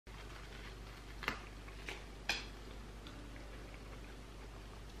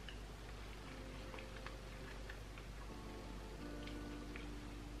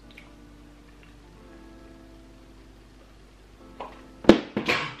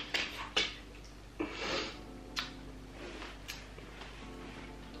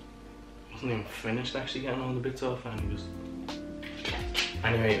wasn't even finished actually getting all the bits off, and just...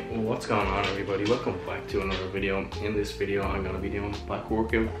 Anyway, what's going on everybody? Welcome back to another video. In this video I'm going to be doing a back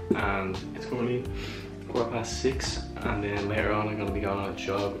workout, and it's currently 6:15, and then later on I'm going to be going on a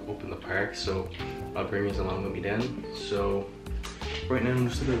jog up in the park, so I'll bring you along with me then. So right now I'm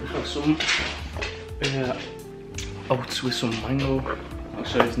just going to have some oats with some mango. I'll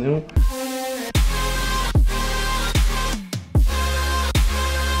show you now.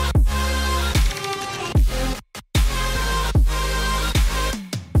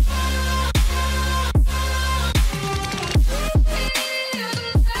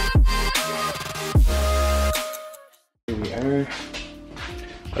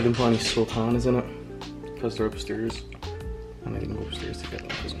 I didn't put any sultanas in it because they're upstairs, and I didn't go upstairs to get them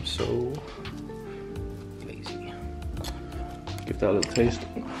because I'm so lazy. Give that a little taste.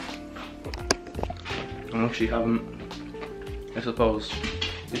 I'm actually having, I suppose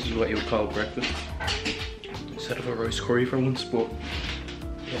this is what you would call breakfast instead of a rice curry for once, but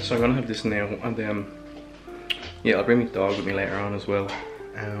yeah, so I'm gonna have this now, and then yeah, I'll bring my dog with me later on as well.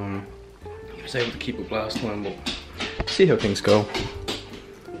 He was able to keep up last time, but see how things go.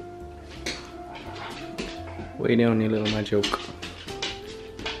 Way down, you little mad joke.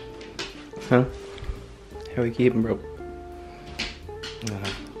 Huh? How are you keeping, bro?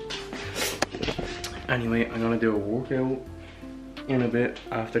 Anyway, I'm gonna do a workout in a bit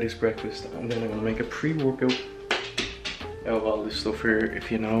after this breakfast, and then I'm gonna make a pre-workout out of all this stuff here, if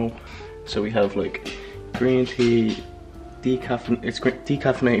you know. So we have like green tea,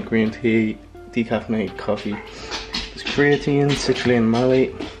 decaffeinated green tea, decaffeinated coffee. There's creatine, citrulline,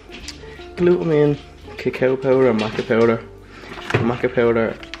 malate, glutamine, cacao powder, and maca powder. The maca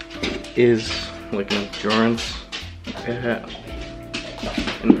powder is like an endurance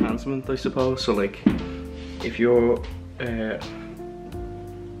enhancement, I suppose. So like if you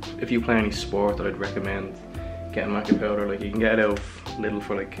play any sport, I'd recommend getting maca powder. Like you can get it out of Lidl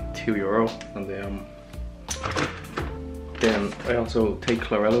for like €2, and then I also take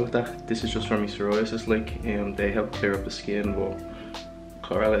chlorella with that. This is just for my psoriasis, like they help clear up the skin, but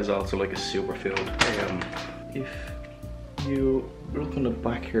chlorella is also like a superfood. If you look on the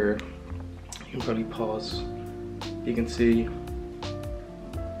back here, you can probably pause. You can see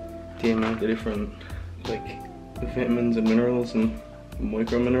the amount of different like vitamins and minerals and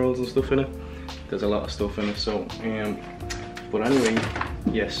micro minerals and stuff in it. There's a lot of stuff in it. So but anyway,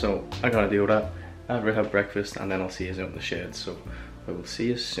 yeah, so I gotta do that after I have breakfast, and then I'll see you out in the shed. So I will see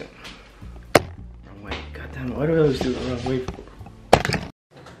you soon. Wrong way. God damn it, why do I always do it the wrong way for?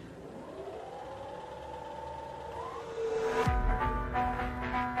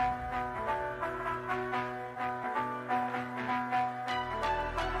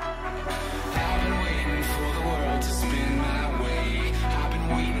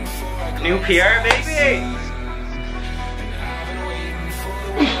 New PR, baby!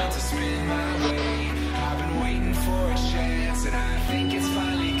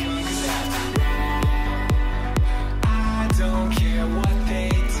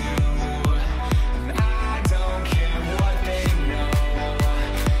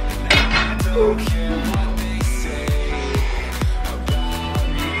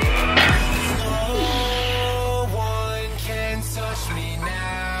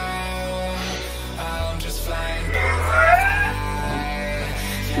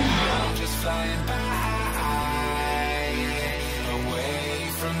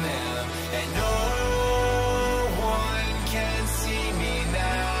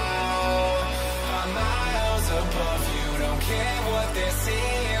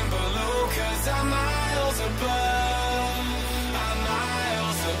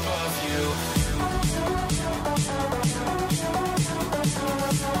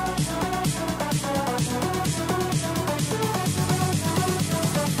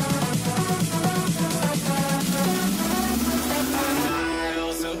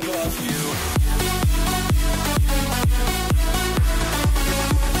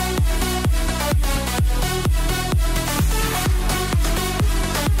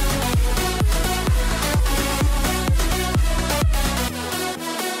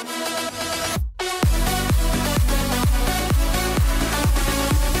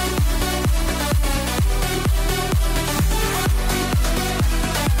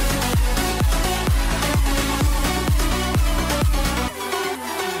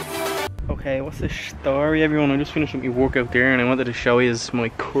 Okay, what's the story everyone? I just finished up my workout there, and I wanted to show you my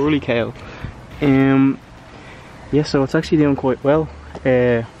curly kale. Yeah, so it's actually doing quite well.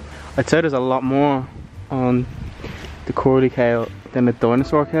 I'd say there's a lot more on the curly kale than the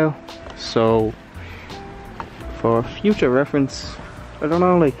dinosaur kale. So for future reference, I don't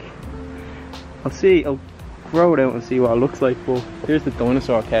know, like I'll grow it out and see what it looks like, but here's the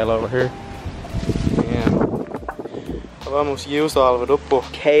dinosaur kale over here. I've almost used all of it up, but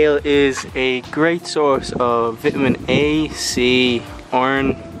kale is a great source of vitamin A, C,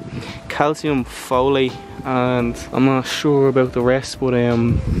 iron, calcium, folate, and I'm not sure about the rest, but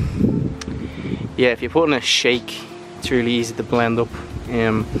yeah, if you put in a shake, it's really easy to blend up.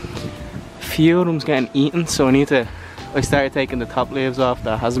 A few of them's getting eaten, so I started taking the top leaves off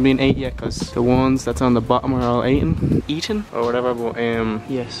that hasn't been ate yet, because the ones that's on the bottom are all eaten or whatever. But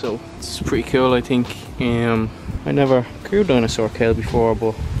yeah, so it's pretty cool, I think. I never grew dinosaur kale before,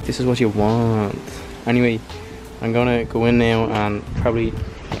 but this is what you want. Anyway, I'm gonna go in now and probably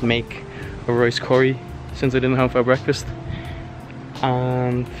make a rice curry since I didn't have it for breakfast,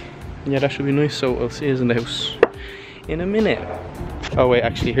 and yeah, that should be nice. So I'll see you in the house in a minute. Oh wait,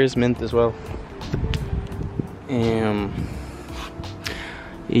 actually here's mint as well.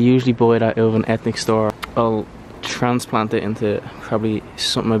 You usually buy that out of an ethnic store. I'll transplant it into probably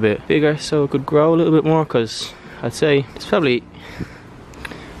something a bit bigger so it could grow a little bit more, because I'd say it's probably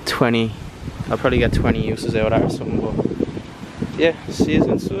 20. I'll probably get 20 uses out of that or something, but yeah, see you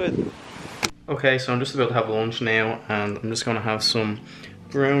inside. Okay, so I'm just about to have lunch now, and I'm just gonna have some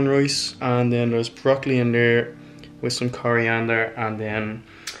brown rice, and then there's broccoli in there with some coriander, and then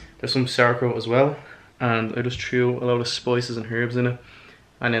there's some sauerkraut as well, and I just threw a lot of spices and herbs in it,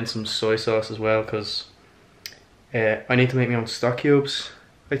 and then some soy sauce as well, because I need to make my own stock cubes,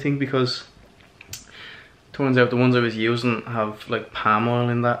 I think, because turns out the ones I was using have like palm oil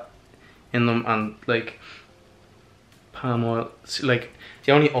in them, and like palm oil, like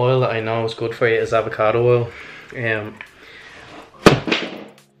the only oil that I know is good for you is avocado oil.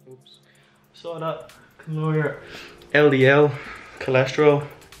 Oops, saw that, can lower LDL cholesterol.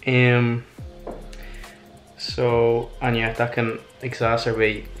 So, and yeah, that can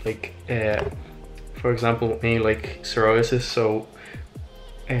exacerbate, like for example, me, like psoriasis. So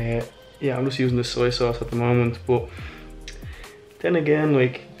yeah, I'm just using the soy sauce at the moment, but then again,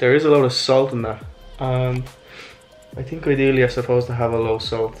 like, there is a lot of salt in that, and I think ideally you're supposed to have a low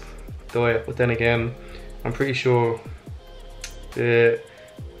salt diet, but then again, I'm pretty sure the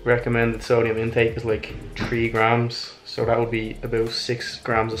recommended sodium intake is like 3 grams, so that would be about 6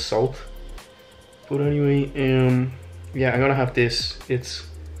 grams of salt. But anyway, yeah, I'm gonna have this. It's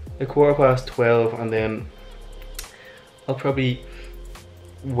 12:15, and then I'll probably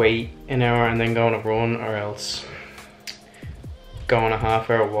wait an hour and then go on a run, or else go on a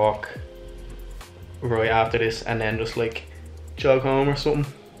half-hour walk right after this, and then just like jog home or something.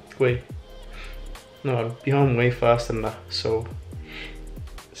 Wait, no, I'll be home way faster than that, so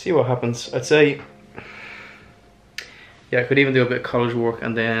see what happens. I'd say, yeah, I could even do a bit of college work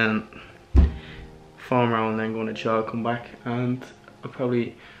and then farm around and then go on a jog, come back, and I'll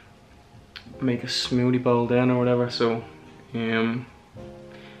probably make a smoothie bowl then or whatever. So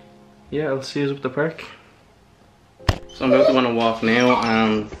yeah, I'll see you up at the park. So I'm about to go on a walk now,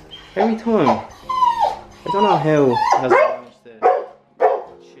 and every time, I don't know how it has managed to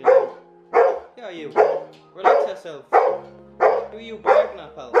chill. Yeah, you, relax yourself. Who are you barking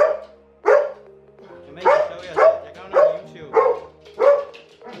at, pal? You make a show yourself, you're going on YouTube.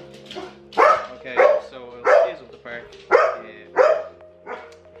 Okay, so I'll see you up the park.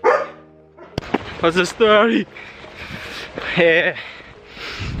 What's the story? Yeah.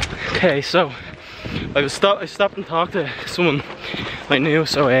 Okay, so I stopped and talked to someone I knew,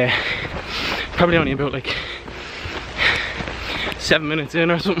 so probably only about like 7 minutes in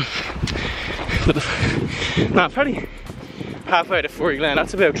or something. But nah, probably halfway to Furry Glen.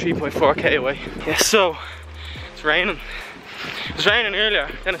 That's about 3.4k away. Yeah, so it's raining. It was raining earlier,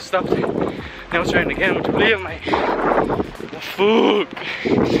 then it stopped. Now it's raining again. Would you believe it, mate? The fuck.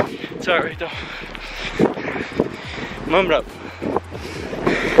 It's alright though. Mum, bro.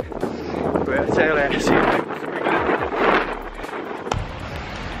 Right, see you later. See you later.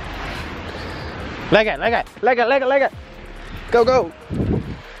 Leg it, leg it, leg it, leg it, leg it. Go, go.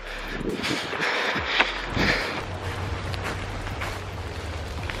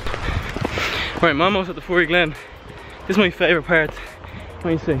 Right, I'm almost at the Furry Glen. This is my favourite part. What do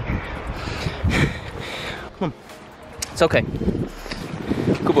you see? Come on. It's okay.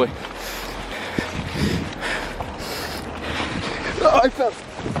 Good boy. Oh, I fell.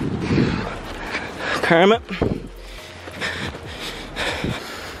 Karma.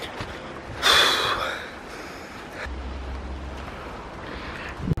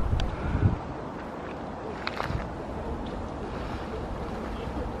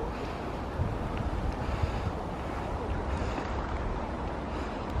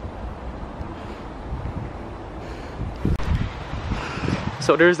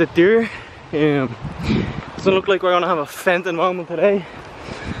 So there's the deer Doesn't look like we're gonna have a fainting moment today,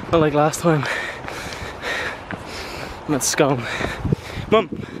 not like last time. Let's go. Mum!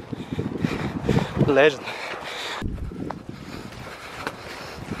 Legend.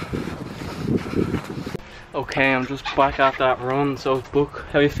 Okay, I'm just back after that run, so Book,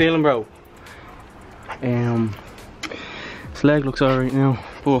 how you feeling, bro? His leg looks alright now,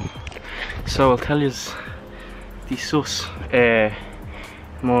 but so I'll tell you the sus.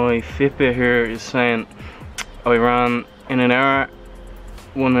 My Fitbit here is saying I ran in an hour,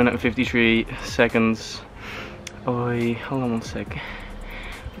 1 minute and 53 seconds. Hold on one sec.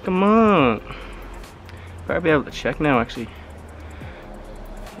 Come on. Better be able to check now actually.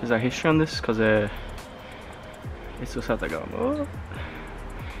 Is there history on this? Because it's just had to go. Oh.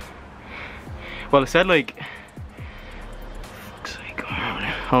 Well, it said like, fuck's sake,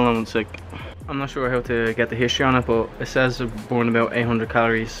 hold on one sec. I'm not sure how to get the history on it, but it says I burned about 800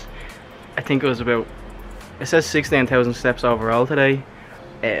 calories. I think it was about, it says 16,000 steps overall today.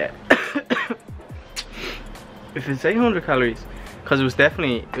 If it's 800 calories, because it was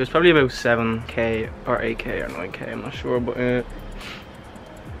probably about 7k or 8k or 9k, I'm not sure, but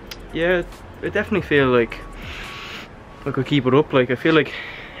yeah, I definitely feel like I could keep it up. Like I feel like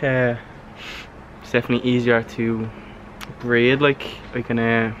it's definitely easier to breathe, like I can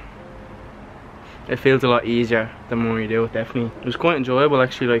it feels a lot easier the more you do it. Definitely it was quite enjoyable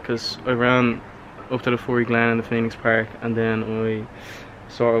actually, like, because I ran up to the Furry Glen in the Phoenix Park, and then I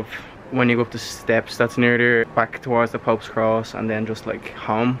sort of, when you go up the steps that's near there, back towards the Pope's Cross, and then just like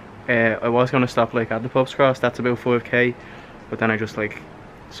home. I was gonna stop like at the Pope's Cross, that's about 5k, but then I just like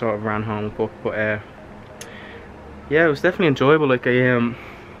sort of ran home a book. But yeah, it was definitely enjoyable. Like it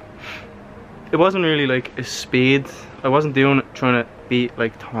wasn't really like a speed, I wasn't doing it trying to beat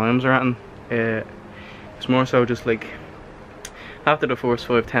like times or anything. It's more so just like after the first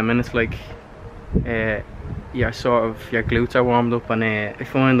 5-10 minutes, like your glutes are warmed up, and I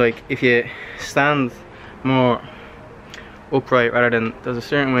find like if you stand more upright rather than, there's a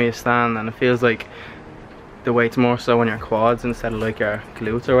certain way you stand and it feels like the weight's more so on your quads instead of like your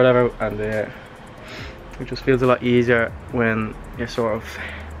glutes or whatever, and it just feels a lot easier when you're sort of,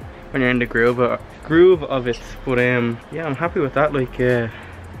 when you're in the groove of it. But yeah, I'm happy with that. Like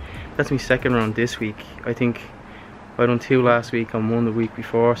that's my second round this week. I think I done 2 last week and 1 the week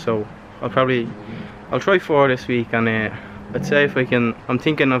before, so I'll try 4 this week, and I'd say if I can, I'm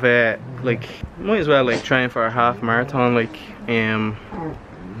thinking of like, might as well like train for a half marathon. Like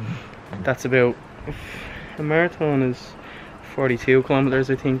that's about, if a marathon is 42 kilometers,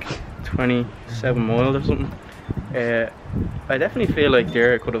 I think 27 miles or something. I definitely feel like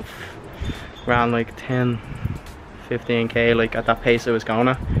there I could have ran like 10-15k like at that pace I was going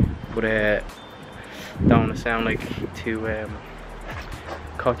at, but don't want to sound like too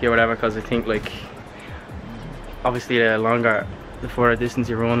cocky or whatever, because I think like obviously the further distance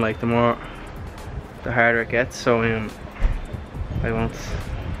you run, like the harder it gets. So I won't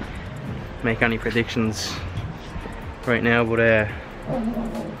make any predictions right now, but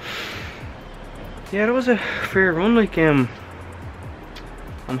yeah, it was a fair run. Like I'm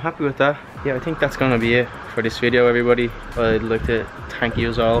happy with that. Yeah, I think that's gonna be it for this video, everybody. I'd like to thank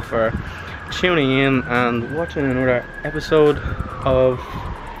you all for tuning in and watching another episode of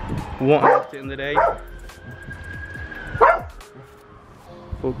What I'm Up to Today.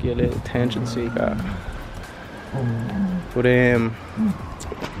 Book your little attention seeker. But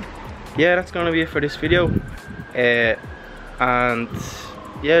yeah, that's gonna be it for this video. And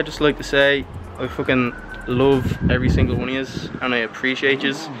yeah, I'd just like to say I fucking love every single one of yous, and I appreciate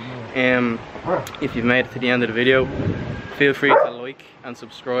yous. If you've made it to the end of the video, feel free to like and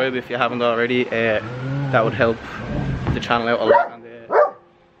subscribe if you haven't already. That would help the channel out a lot, and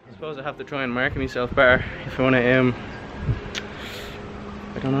I suppose I have to try and market myself better if I want to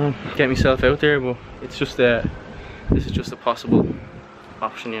I don't know, get myself out there. But it's just this is just a possible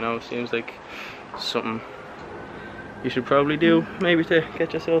option, you know. It seems like something you should probably do, maybe, to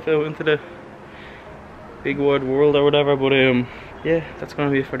get yourself out into the big wide world or whatever. But yeah, that's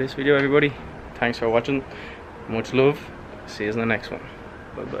gonna be it for this video, everybody. Thanks for watching, much love, see you in the next one.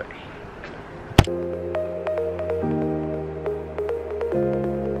 Bye bye.